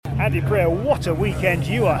Andy Prieur, what a weekend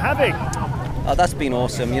you are having. Oh, that's been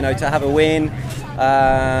awesome, to have a win, 2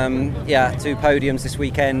 podiums this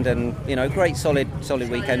weekend, and great solid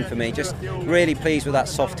weekend for me. Just really pleased with that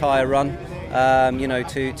soft tyre run. I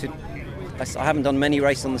haven't done many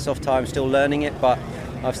races on the soft tyre, I'm still learning it, but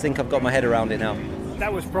I think I've got my head around it now.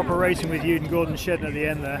 That was proper racing with you and Gordon Shedden at the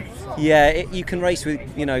end there. Yeah, you can race with,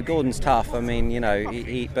 Gordon's tough. I mean,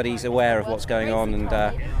 but he's aware of what's going on, and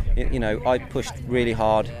I pushed really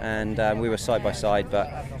hard, and we were side by side. But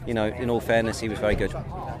in all fairness, he was very good.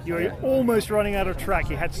 You were almost running out of track.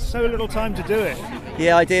 You had so little time to do it.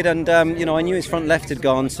 Yeah, I did, and I knew his front left had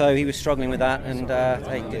gone, so he was struggling with that. And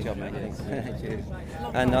hey, good job, mate.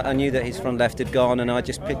 And I knew that his front left had gone, and I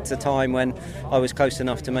just picked a time when I was close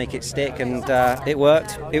enough to make it stick, and it worked.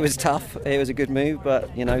 It was tough. It was a good move, but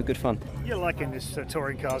good fun. You're liking this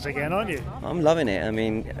touring cars again, aren't you? I'm loving it. I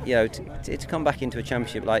mean, to come back into a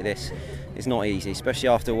championship like this is not easy, especially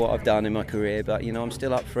after what I've done in my career. But I'm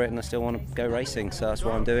still up for it, and I still want to go racing, so that's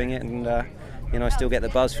why I'm doing it. And I still get the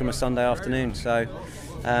buzz from a Sunday afternoon. So.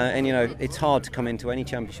 It's hard to come into any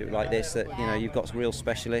championship like this that you've got real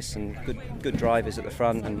specialists and good drivers at the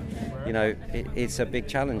front, and it's a big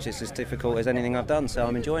challenge. It's as difficult as anything I've done, so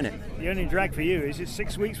I'm enjoying it. The only drag for you is it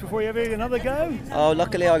 6 weeks before you have another go? Oh,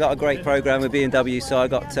 luckily I got a great program with BMW, so I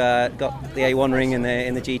got the A1 ring in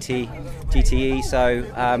the GTE,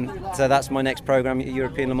 so that's my next program,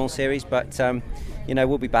 European Le Mans Series, but.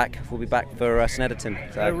 We'll be back. We'll be back for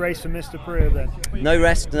Snetterton. So. No race for Mr. Prieur then? No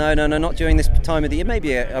rest. No. Not during this time of the year.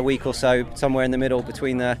 Maybe a week or so, somewhere in the middle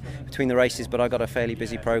between the races. But I got a fairly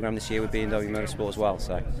busy program this year with BMW Motorsport as well.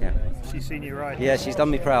 So yeah. She's seen you right. Yeah, she's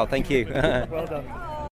done me proud. Thank you. Well done.